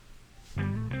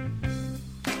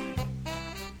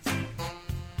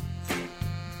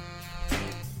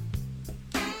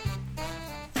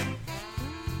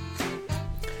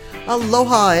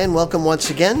Aloha and welcome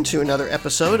once again to another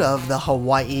episode of the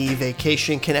Hawaii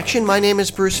Vacation Connection. My name is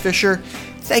Bruce Fisher.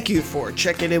 Thank you for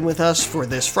checking in with us for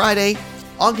this Friday,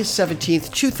 August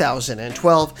 17th,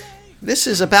 2012. This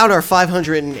is about our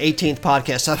 518th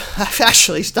podcast. I've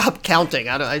actually stopped counting.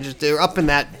 They're up in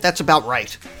that's about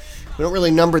right. We don't really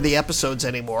number the episodes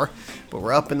anymore, but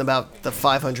we're up in about the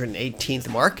 518th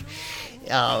mark.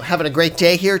 Having a great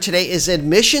day here. Today is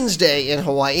Admissions Day in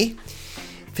Hawaii.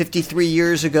 53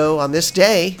 years ago on this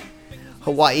day,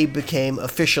 Hawaii became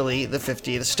officially the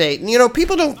 50th state. And,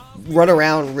 people don't run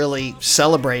around really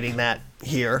celebrating that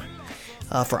here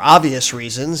for obvious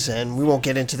reasons, and we won't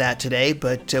get into that today,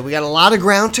 but we got a lot of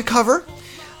ground to cover.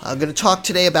 I'm going to talk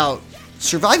today about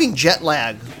surviving jet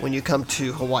lag when you come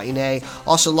to Hawaii.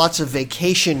 Also, lots of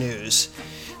vacation news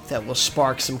that will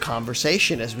spark some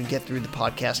conversation as we get through the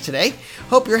podcast today.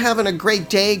 Hope you're having a great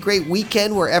day, great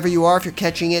weekend, wherever you are. If you're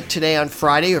catching it today on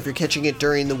Friday or if you're catching it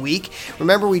during the week,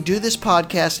 remember we do this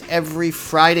podcast every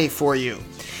Friday for you.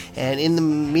 And in the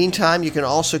meantime, you can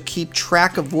also keep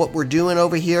track of what we're doing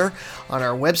over here on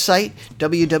our website,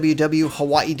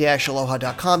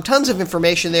 www.hawaii-aloha.com. Tons of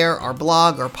information there, our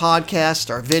blog, our podcast,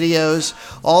 our videos,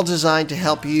 all designed to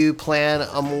help you plan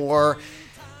a more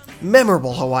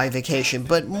memorable Hawaii vacation.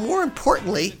 But more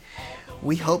importantly,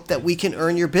 we hope that we can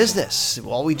earn your business.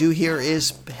 All we do here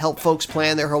is help folks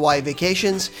plan their Hawaii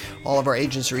vacations. All of our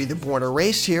agents are either born or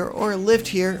raised here or lived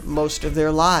here most of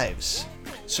their lives.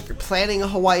 So if you're planning a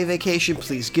Hawaii vacation,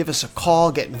 please give us a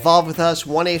call. Get involved with us.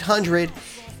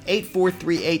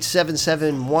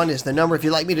 1-800-843-8771 is the number. If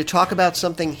you'd like me to talk about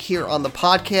something here on the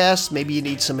podcast, maybe you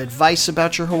need some advice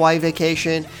about your Hawaii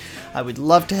vacation, I would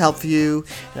love to help you,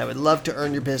 and I would love to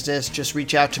earn your business. Just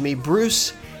reach out to me,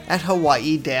 Bruce at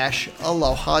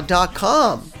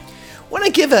Hawaii-Aloha.com. I want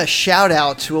to give a shout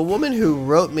out to a woman who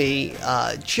wrote me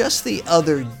just the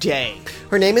other day.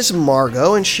 Her name is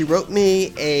Margot, and she wrote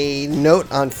me a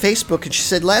note on Facebook, and she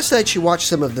said last night she watched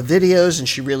some of the videos and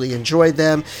she really enjoyed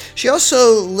them. She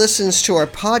also listens to our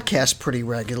podcast pretty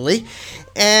regularly,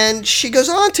 and she goes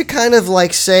on to kind of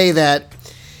say that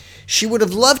she would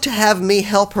have loved to have me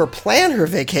help her plan her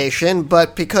vacation,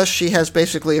 but because she has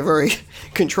basically a very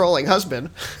controlling husband,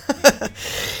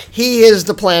 he is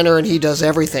the planner and he does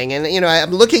everything. And,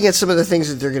 I'm looking at some of the things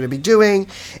that they're going to be doing,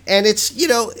 and it's,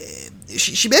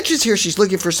 she mentions here she's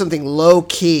looking for something low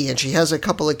key, and she has a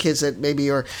couple of kids that maybe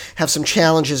have some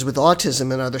challenges with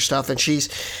autism and other stuff, and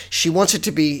she wants it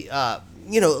to be,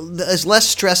 as less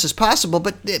stress as possible,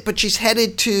 but she's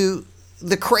headed to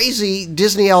the crazy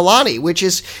Disney Aulani, which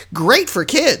is great for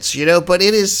kids, but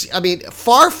it is,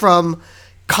 far from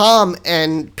calm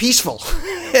and peaceful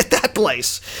at that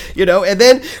place, and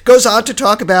then goes on to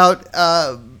talk about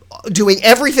doing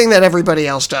everything that everybody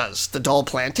else does. The Dole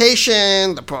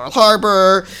Plantation, the Pearl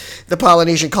Harbor, the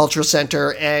Polynesian Cultural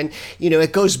Center. And,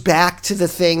 it goes back to the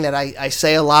thing that I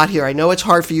say a lot here. I know it's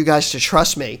hard for you guys to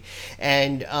trust me.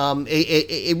 And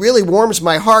it really warms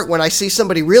my heart when I see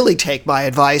somebody really take my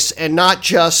advice and not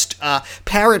just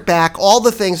parrot back all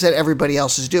the things that everybody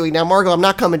else is doing. Now, Margot, I'm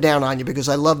not coming down on you because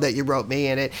I love that you wrote me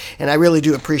in it. And I really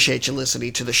do appreciate you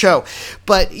listening to the show.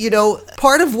 But,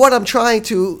 part of what I'm trying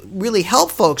to really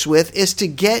help folks with is to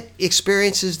get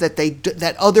experiences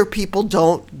that other people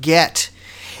don't get.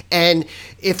 And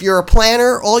if you're a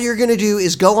planner, all you're going to do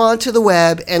is go onto the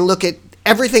web and look at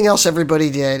everything else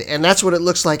everybody did, and that's what it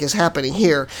looks like is happening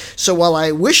here. So while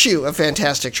I wish you a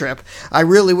fantastic trip, I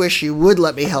really wish you would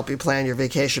let me help you plan your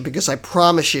vacation, because I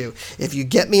promise you, if you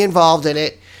get me involved in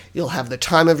it, you'll have the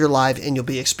time of your life, and you'll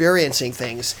be experiencing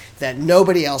things that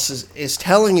nobody else is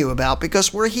telling you about,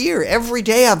 because we're here. Every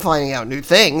day I'm finding out new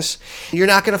things. You're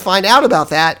not going to find out about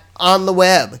that on the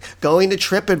web, going to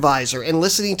TripAdvisor and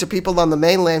listening to people on the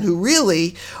mainland who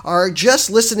really are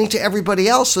just listening to everybody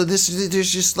else. So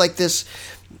there's just like this,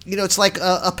 it's like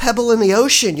a pebble in the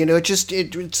ocean.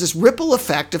 It's this ripple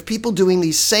effect of people doing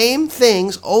these same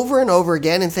things over and over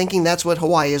again and thinking that's what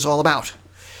Hawaii is all about.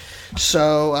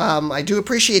 So I do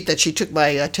appreciate that she took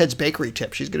my Ted's Bakery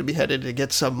tip. She's going to be headed to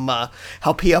get some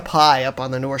haupia pie up on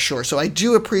the North Shore. So I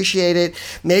do appreciate it.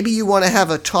 Maybe you want to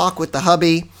have a talk with the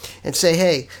hubby and say,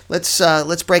 hey, let's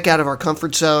break out of our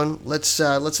comfort zone. Let's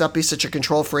not be such a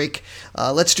control freak.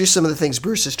 Let's do some of the things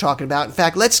Bruce is talking about. In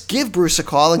fact, let's give Bruce a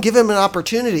call and give him an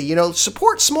opportunity.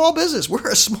 Support small business.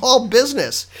 We're a small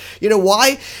business.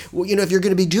 Why? If you're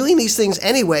going to be doing these things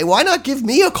anyway, why not give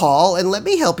me a call and let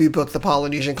me help you book the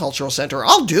Polynesian Cultural Center?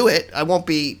 I'll do it. I won't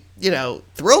be,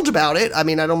 thrilled about it. I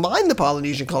don't mind the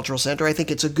Polynesian Cultural Center. I think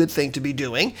it's a good thing to be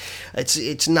doing.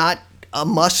 It's not a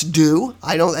must-do.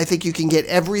 I think you can get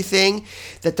everything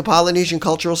that the Polynesian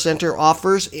Cultural Center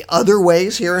offers other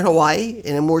ways here in Hawaii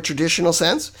in a more traditional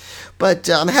sense. But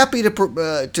I'm happy to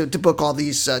book all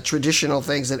these traditional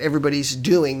things that everybody's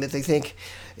doing that they think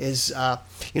is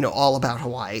all about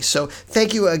Hawaii. So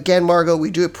thank you again, Margot.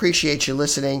 We do appreciate you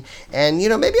listening. And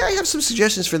maybe I have some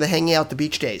suggestions for the hanging out the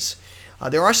beach days.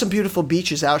 There are some beautiful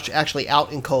beaches actually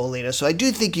out in Ko Olina, so I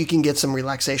do think you can get some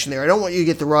relaxation there. I don't want you to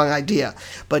get the wrong idea,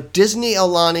 but Disney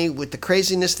Aulani, with the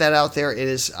craziness that out there, it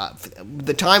is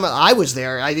the time I was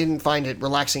there, I didn't find it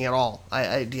relaxing at all.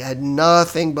 I had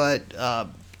nothing but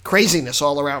craziness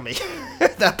all around me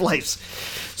at that place.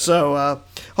 So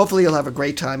hopefully you'll have a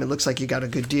great time. It looks like you got a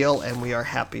good deal, and we are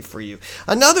happy for you.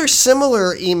 Another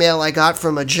similar email I got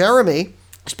from a Jeremy.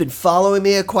 He's been following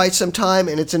me at quite some time,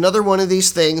 and it's another one of these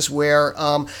things where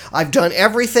I've done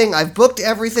everything, I've booked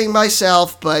everything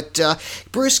myself, but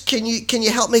Bruce, can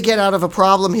you help me get out of a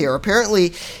problem here?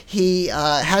 Apparently, he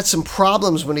had some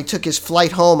problems when he took his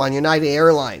flight home on United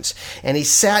Airlines, and he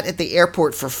sat at the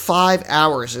airport for 5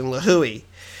 hours in Lihue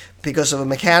because of a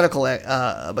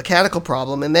mechanical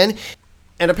problem, and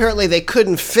apparently they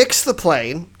couldn't fix the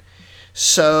plane.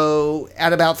 So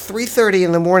at about 3:30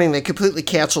 in the morning, they completely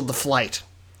canceled the flight.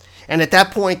 And at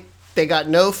that point, they got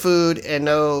no food and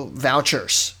no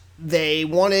vouchers. They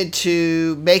wanted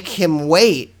to make him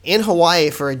wait in Hawaii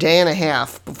for a day and a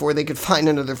half before they could find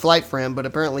another flight for him, but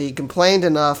apparently he complained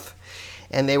enough,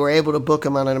 and they were able to book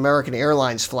him on an American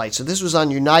Airlines flight. So this was on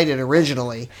United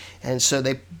originally, and so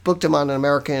they booked him on an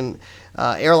American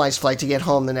Airlines flight to get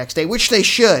home the next day, which they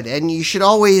should. And you should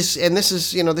always, and this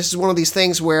is one of these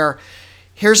things where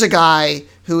here's a guy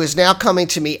who is now coming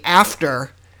to me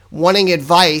after wanting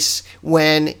advice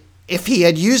when, if he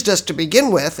had used us to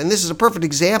begin with, and this is a perfect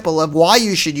example of why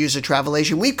you should use a travel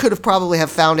agent, we could have probably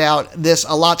have found out this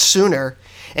a lot sooner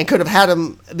and could have had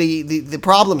him the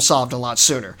problem solved a lot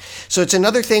sooner. So it's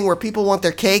another thing where people want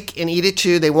their cake and eat it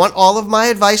too. They want all of my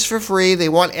advice for free. They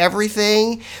want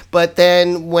everything. But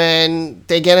then when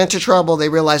they get into trouble, they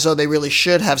realize, they really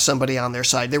should have somebody on their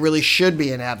side. There really should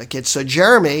be an advocate. So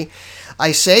Jeremy,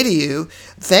 I say to you,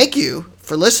 thank you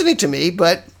for listening to me,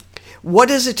 but what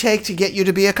does it take to get you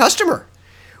to be a customer?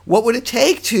 What would it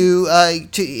take to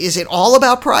is it all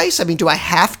about price? I mean, do I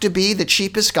have to be the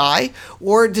cheapest guy,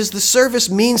 or does the service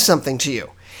mean something to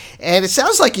you? And it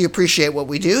sounds like you appreciate what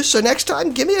we do. So next time,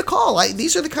 give me a call.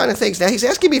 These are the kind of things. Now, he's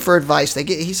asking me for advice.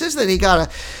 He says that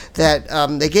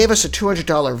they gave us a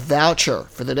 $200 voucher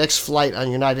for the next flight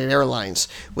on United Airlines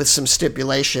with some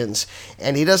stipulations,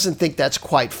 and he doesn't think that's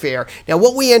quite fair. Now,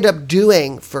 what we end up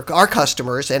doing for our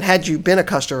customers, and had you been a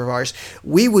customer of ours,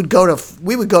 we would go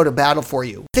to battle for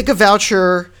you. I think a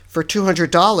voucher for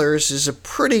 $200 is a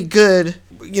pretty good,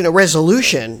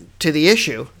 resolution to the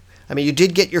issue. I mean, you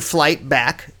did get your flight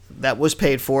back. That was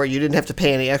paid for. You didn't have to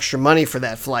pay any extra money for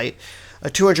that flight.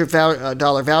 A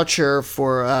 $200 voucher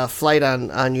for a flight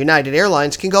on United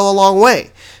Airlines can go a long way.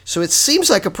 So it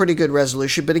seems like a pretty good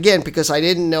resolution. But again, because I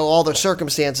didn't know all the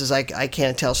circumstances, I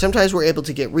can't tell. Sometimes we're able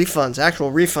to get refunds,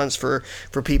 actual refunds for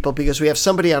people, because we have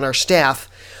somebody on our staff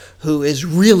who is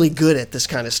really good at this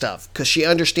kind of stuff because she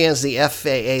understands the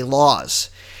FAA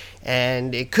laws.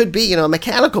 And it could be, a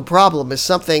mechanical problem is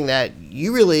something that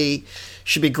you really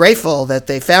should be grateful that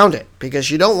they found it, because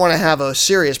you don't want to have a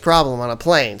serious problem on a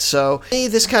plane. So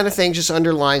this kind of thing just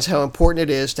underlines how important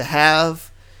it is to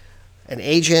have an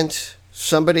agent,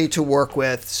 somebody to work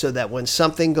with, so that when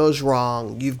something goes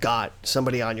wrong, you've got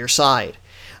somebody on your side.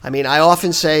 I mean, I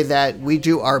often say that we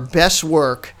do our best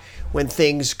work when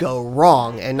things go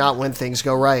wrong and not when things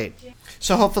go right.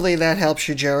 So hopefully that helps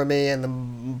you, Jeremy. And the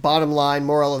bottom line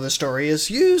moral of the story is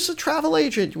use a travel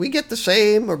agent. We get the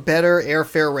same or better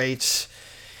airfare rates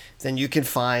than you can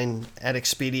find at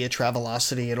Expedia,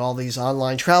 Travelocity, and all these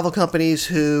online travel companies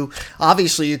who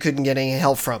obviously you couldn't get any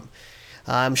help from.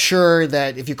 I'm sure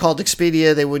that if you called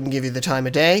Expedia, they wouldn't give you the time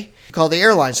of day. If you call the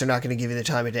airlines, they're not going to give you the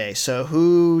time of day. So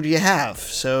who do you have?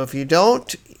 So if you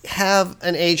don't have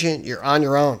an agent, you're on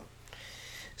your own.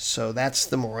 So that's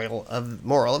the moral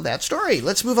of that story.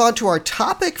 Let's move on to our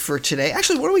topic for today.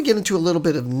 Actually, why don't we get into a little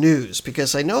bit of news?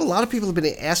 Because I know a lot of people have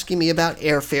been asking me about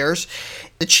airfares.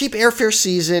 The cheap airfare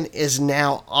season is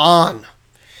now on.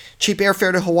 Cheap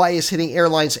airfare to Hawaii is hitting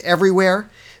airlines everywhere,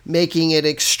 making it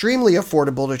extremely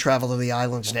affordable to travel to the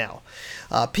islands now.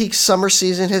 Peak summer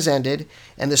season has ended,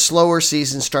 and the slower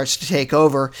season starts to take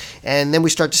over, and then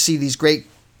we start to see these great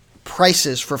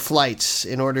prices for flights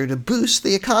in order to boost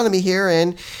the economy here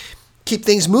and keep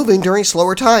things moving during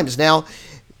slower times. Now,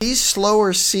 these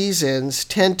slower seasons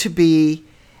tend to be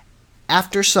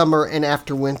after summer and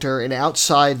after winter and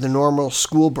outside the normal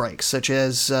school breaks, such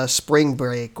as spring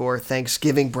break or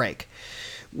Thanksgiving break,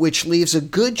 which leaves a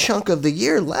good chunk of the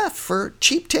year left for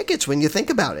cheap tickets when you think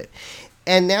about it.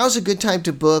 And now's a good time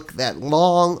to book that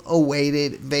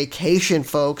long-awaited vacation,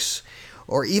 folks,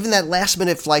 or even that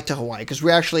last-minute flight to Hawaii, because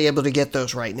we're actually able to get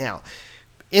those right now.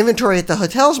 Inventory at the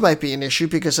hotels might be an issue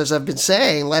because, as I've been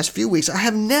saying last few weeks, I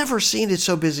have never seen it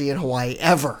so busy in Hawaii,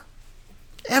 ever.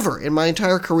 Ever in my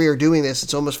entire career doing this.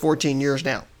 It's almost 14 years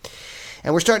now.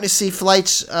 And we're starting to see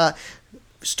flights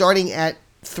starting at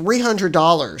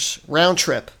 $300 round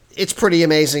trip. It's pretty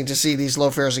amazing to see these low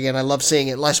fares again. I love seeing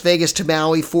it. Las Vegas to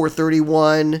Maui,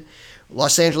 $431.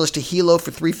 Los Angeles to Hilo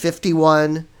for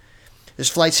 $351. There's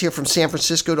flights here from San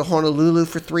Francisco to Honolulu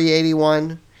for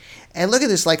 $381. And look at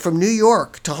this, like from New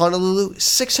York to Honolulu,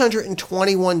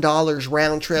 $621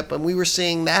 round trip. And we were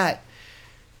seeing that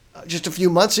just a few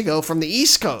months ago from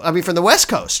the West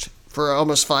Coast for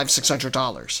almost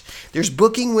 $500-$600. There's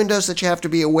booking windows that you have to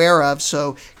be aware of,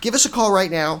 so give us a call right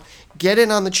now. Get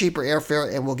in on the cheaper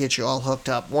airfare, and we'll get you all hooked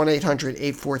up.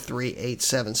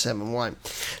 1-800-843-8771.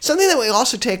 Something that we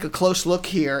also take a close look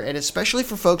here, and especially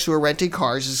for folks who are renting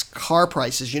cars, is car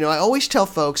prices. I always tell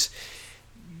folks,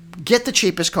 get the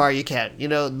cheapest car you can.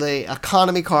 The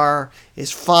economy car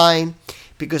is fine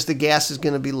because the gas is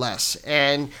going to be less.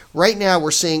 And right now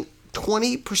we're seeing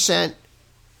 20%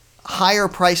 higher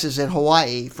prices in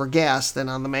Hawaii for gas than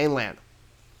on the mainland.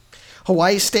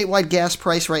 Hawaii's statewide gas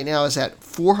price right now is at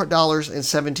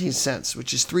 $4.17,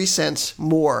 which is 3 cents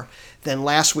more than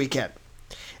last weekend.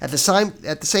 At the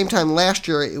same time last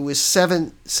year, it was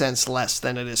 7 cents less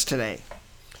than it is today.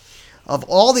 Of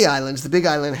all the islands, the Big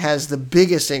Island has the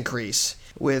biggest increase,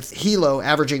 with Hilo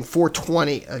averaging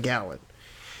 $4.20 a gallon.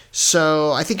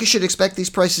 So I think you should expect these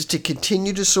prices to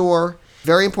continue to soar.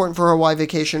 Very important for Hawaii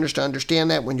vacationers to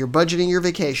understand that when you're budgeting your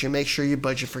vacation, make sure you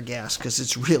budget for gas because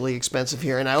it's really expensive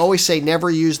here. And I always say never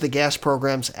use the gas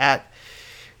programs at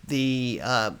the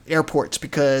airports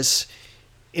because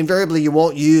invariably you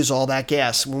won't use all that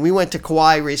gas. When we went to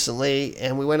Kauai recently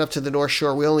and we went up to the North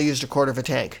Shore, we only used a quarter of a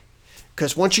tank.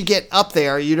 Because once you get up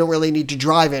there, you don't really need to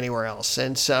drive anywhere else.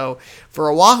 And so for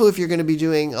Oahu, if you're going to be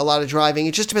doing a lot of driving,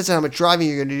 it just depends on how much driving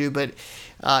you're going to do, but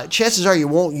chances are you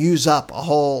won't use up a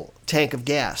whole tank of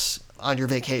gas on your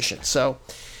vacation. So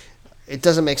it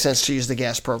doesn't make sense to use the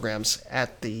gas programs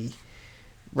at the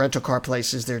rental car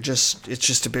places. It's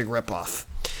just a big ripoff.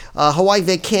 Hawaii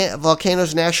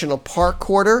Volcanoes National Park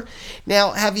quarter.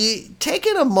 Now, have you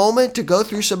taken a moment to go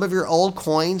through some of your old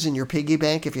coins in your piggy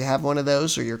bank, if you have one of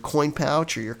those, or your coin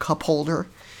pouch or your cup holder,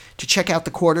 to check out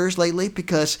the quarters lately?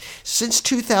 Because since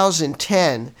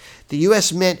 2010, the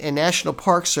U.S. Mint and National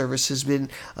Park Service has been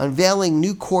unveiling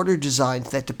new quarter designs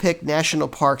that depict national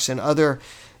parks and other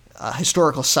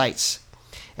historical sites.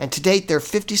 And to date, there are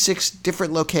 56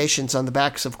 different locations on the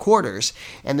backs of quarters,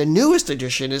 and the newest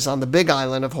addition is on the Big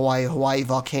Island of Hawaii, Hawaii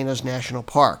Volcanoes National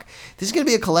Park. This is going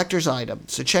to be a collector's item,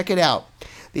 so check it out.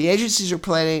 The agencies are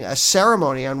planning a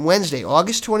ceremony on Wednesday,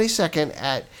 August 22nd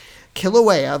at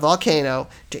Kilauea Volcano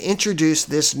to introduce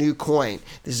this new coin.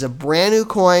 This is a brand new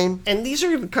coin, and these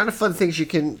are kind of fun things you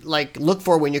can look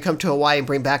for when you come to Hawaii and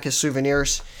bring back as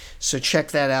souvenirs. So check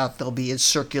that out. They'll be in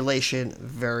circulation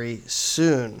very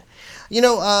soon.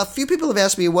 A few people have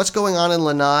asked me what's going on in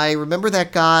Lanai. Remember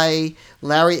that guy,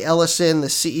 Larry Ellison, the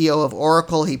CEO of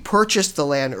Oracle? He purchased the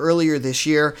land earlier this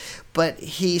year, but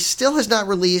he still has not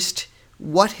released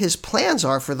what his plans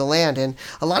are for the land. And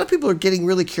a lot of people are getting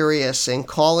really curious and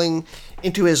calling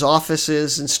into his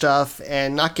offices and stuff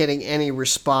and not getting any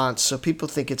response. So people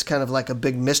think it's kind of like a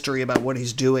big mystery about what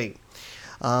he's doing.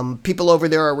 People over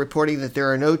there are reporting that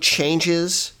there are no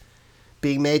changes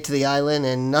being made to the island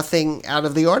and nothing out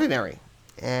of the ordinary.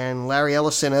 And Larry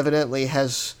Ellison evidently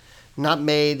has not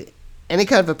made any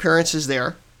kind of appearances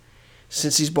there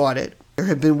since he's bought it. There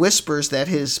have been whispers that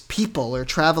his people are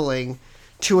traveling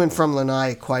to and from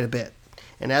Lanai quite a bit.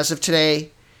 And as of today,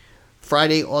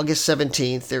 Friday, August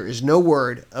 17th, there is no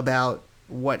word about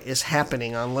what is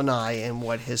happening on Lanai and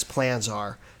what his plans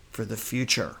are for the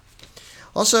future.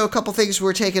 Also, a couple things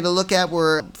we're taking a look at.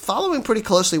 We're following pretty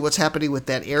closely what's happening with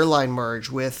that airline merge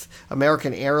with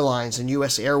American Airlines and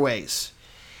U.S. Airways.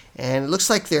 And it looks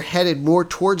like they're headed more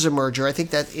towards a merger. I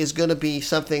think that is going to be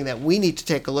something that we need to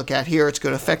take a look at here. It's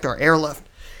going to affect our airlift,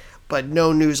 but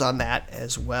no news on that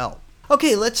as well.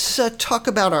 Okay, let's talk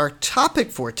about our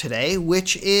topic for today,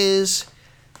 which is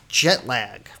jet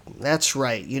lag. That's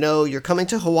right. You're coming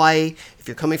to Hawaii. If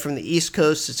you're coming from the East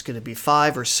Coast, it's going to be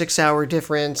 5 or 6 hour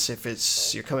difference. If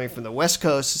you're coming from the West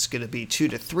Coast, it's going to be 2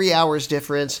 to 3 hours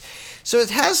difference. So it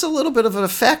has a little bit of an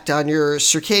effect on your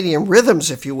circadian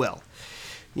rhythms, if you will.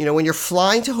 When you're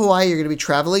flying to Hawaii, you're going to be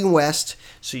traveling west,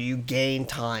 so you gain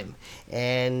time.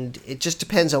 And it just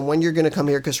depends on when you're going to come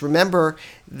here, because remember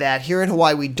that here in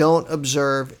Hawaii, we don't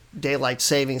observe daylight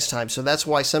savings time. So that's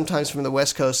why sometimes from the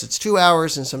West Coast, it's 2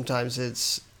 hours, and sometimes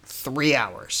it's 3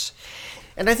 hours.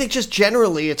 And I think just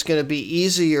generally, it's going to be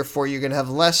easier for you. You're going to have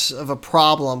less of a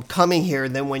problem coming here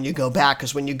than when you go back,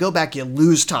 because when you go back, you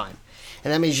lose time.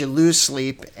 And that means you lose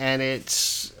sleep, and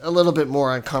it's a little bit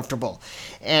more uncomfortable.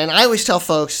 And I always tell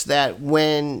folks that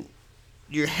when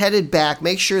you're headed back,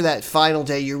 make sure that final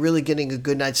day you're really getting a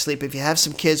good night's sleep. If you have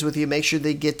some kids with you, make sure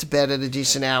they get to bed at a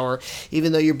decent hour.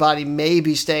 Even though your body may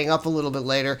be staying up a little bit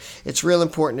later, it's real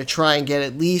important to try and get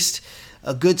at least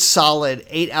a good solid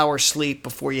 8-hour sleep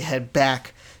before you head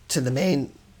back to the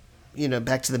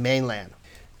back to the mainland.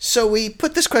 So we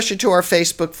put this question to our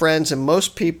Facebook friends, and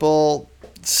most people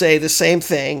say the same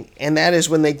thing, and that is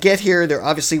when they get here, they're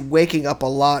obviously waking up a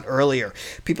lot earlier.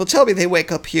 People tell me they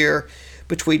wake up here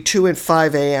between 2 and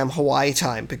 5 a.m. Hawaii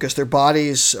time because their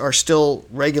bodies are still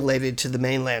regulated to the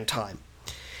mainland time.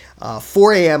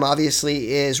 4 a.m.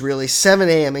 obviously is really 7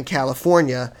 a.m. in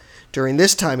California during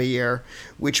this time of year,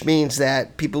 which means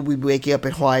that people will be waking up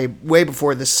in Hawaii way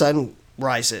before the sun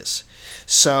rises.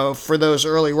 So for those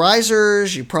early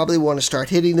risers, you probably want to start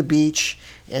hitting the beach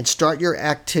and start your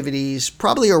activities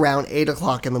probably around 8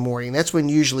 o'clock in the morning. That's when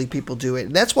usually people do it.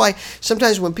 And that's why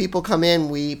sometimes when people come in,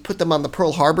 we put them on the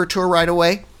Pearl Harbor tour right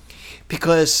away,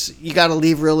 because you got to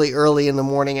leave really early in the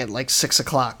morning at like 6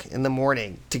 o'clock in the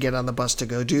morning to get on the bus to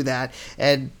go do that.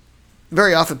 And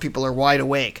very often people are wide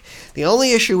awake. The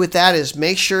only issue with that is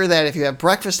make sure that if you have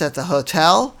breakfast at the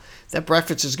hotel, that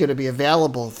breakfast is going to be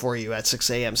available for you at 6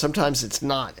 a.m. Sometimes it's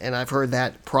not, and I've heard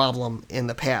that problem in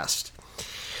the past.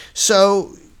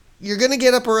 So you're going to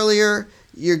get up earlier.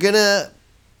 You're going to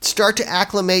start to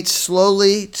acclimate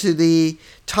slowly to the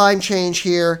time change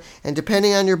here, and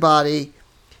depending on your body,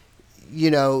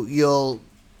 you'll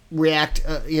react,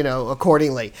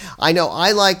 accordingly. I know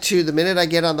I like to, the minute I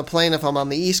get on the plane, if I'm on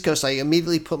the East Coast, I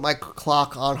immediately put my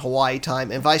clock on Hawaii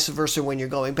time, and vice versa when you're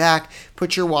going back,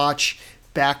 put your watch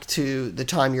back to the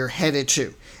time you're headed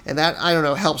to. And that,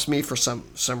 helps me for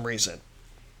some reason.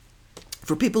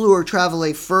 For people who are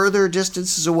traveling further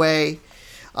distances away,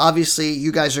 obviously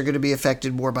you guys are going to be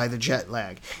affected more by the jet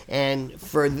lag. And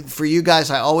for you guys,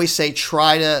 I always say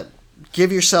try to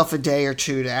give yourself a day or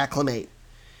two to acclimate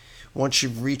once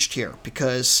you've reached here,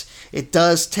 because it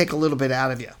does take a little bit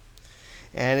out of you.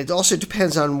 And it also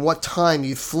depends on what time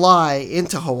you fly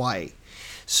into Hawaii.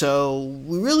 So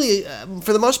we really,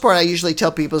 for the most part, I usually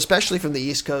tell people, especially from the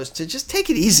East Coast, to just take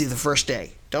it easy the first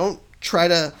day. Don't try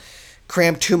to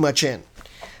cram too much in.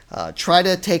 Try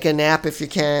to take a nap if you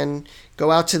can.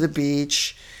 Go out to the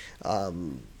beach.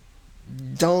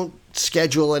 Don't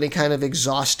schedule any kind of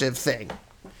exhaustive thing.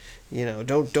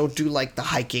 Don't do like the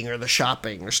hiking or the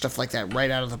shopping or stuff like that right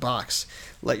out of the box.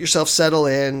 Let yourself settle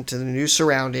in to the new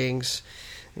surroundings.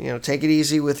 Take it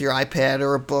easy with your iPad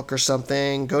or a book or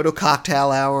something. Go to a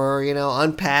cocktail hour,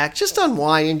 unpack, just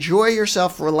unwind, enjoy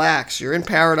yourself, relax. You're in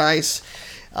paradise.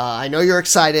 I know you're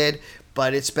excited,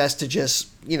 but it's best to just,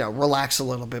 relax a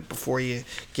little bit before you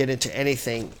get into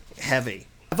anything heavy.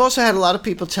 I've also had a lot of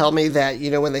people tell me that,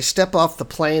 when they step off the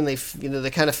plane, they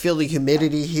kind of feel the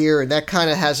humidity here, and that kind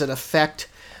of has an effect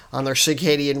on their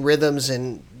circadian rhythms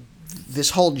and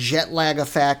this whole jet lag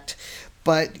effect.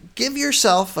 But give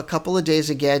yourself a couple of days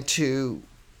again to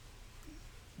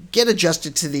get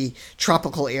adjusted to the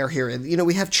tropical air here.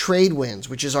 We have trade winds,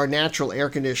 which is our natural air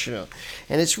conditioner,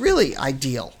 and it's really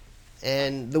ideal.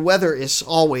 And the weather is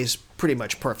always pretty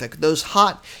much perfect. Those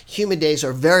hot, humid days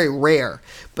are very rare,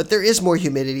 but there is more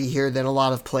humidity here than a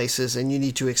lot of places, and you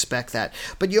need to expect that.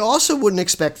 But you also wouldn't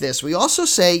expect this. We also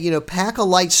say, pack a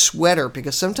light sweater,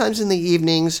 because sometimes in the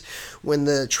evenings when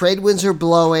the trade winds are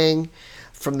blowing,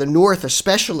 from the north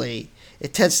especially,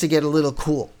 it tends to get a little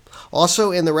cool.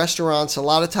 Also in the restaurants, a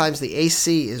lot of times the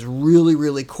AC is really,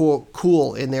 really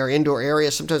cool in their indoor area.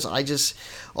 Sometimes I just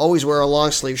always wear a long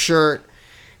sleeve shirt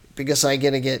because I'm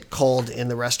going to get cold in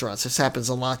the restaurants. This happens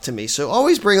a lot to me. So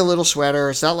always bring a little sweater.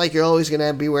 It's not like you're always going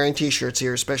to be wearing t-shirts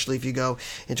here, especially if you go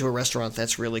into a restaurant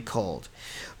that's really cold.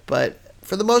 But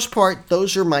for the most part,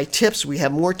 those are my tips. We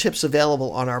have more tips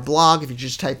available on our blog. If you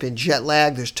just type in jet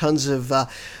lag, there's tons of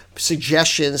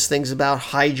suggestions, things about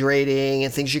hydrating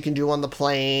and things you can do on the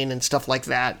plane and stuff like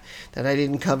that I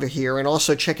didn't cover here. And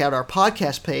also check out our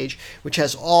podcast page, which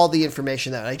has all the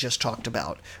information that I just talked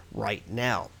about right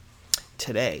now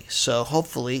today. So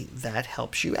hopefully that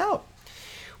helps you out.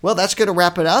 Well, that's going to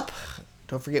wrap it up.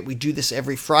 Don't forget, we do this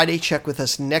every Friday. Check with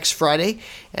us next Friday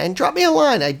and drop me a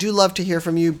line. I do love to hear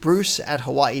from you. Bruce at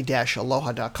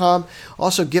Hawaii-Aloha.com.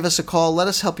 Also, give us a call. Let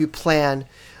us help you plan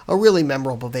a really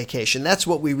memorable vacation. That's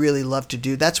what we really love to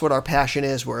do. That's what our passion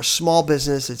is. We're a small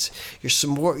business. You're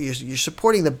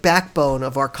supporting the backbone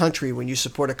of our country when you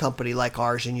support a company like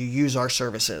ours and you use our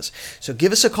services. So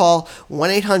give us a call,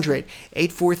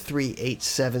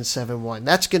 1-800-843-8771.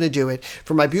 That's going to do it.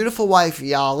 For my beautiful wife,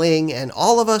 Ya Ling, and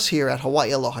all of us here at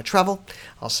Hawaii Aloha Travel,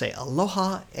 I'll say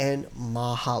aloha and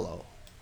mahalo.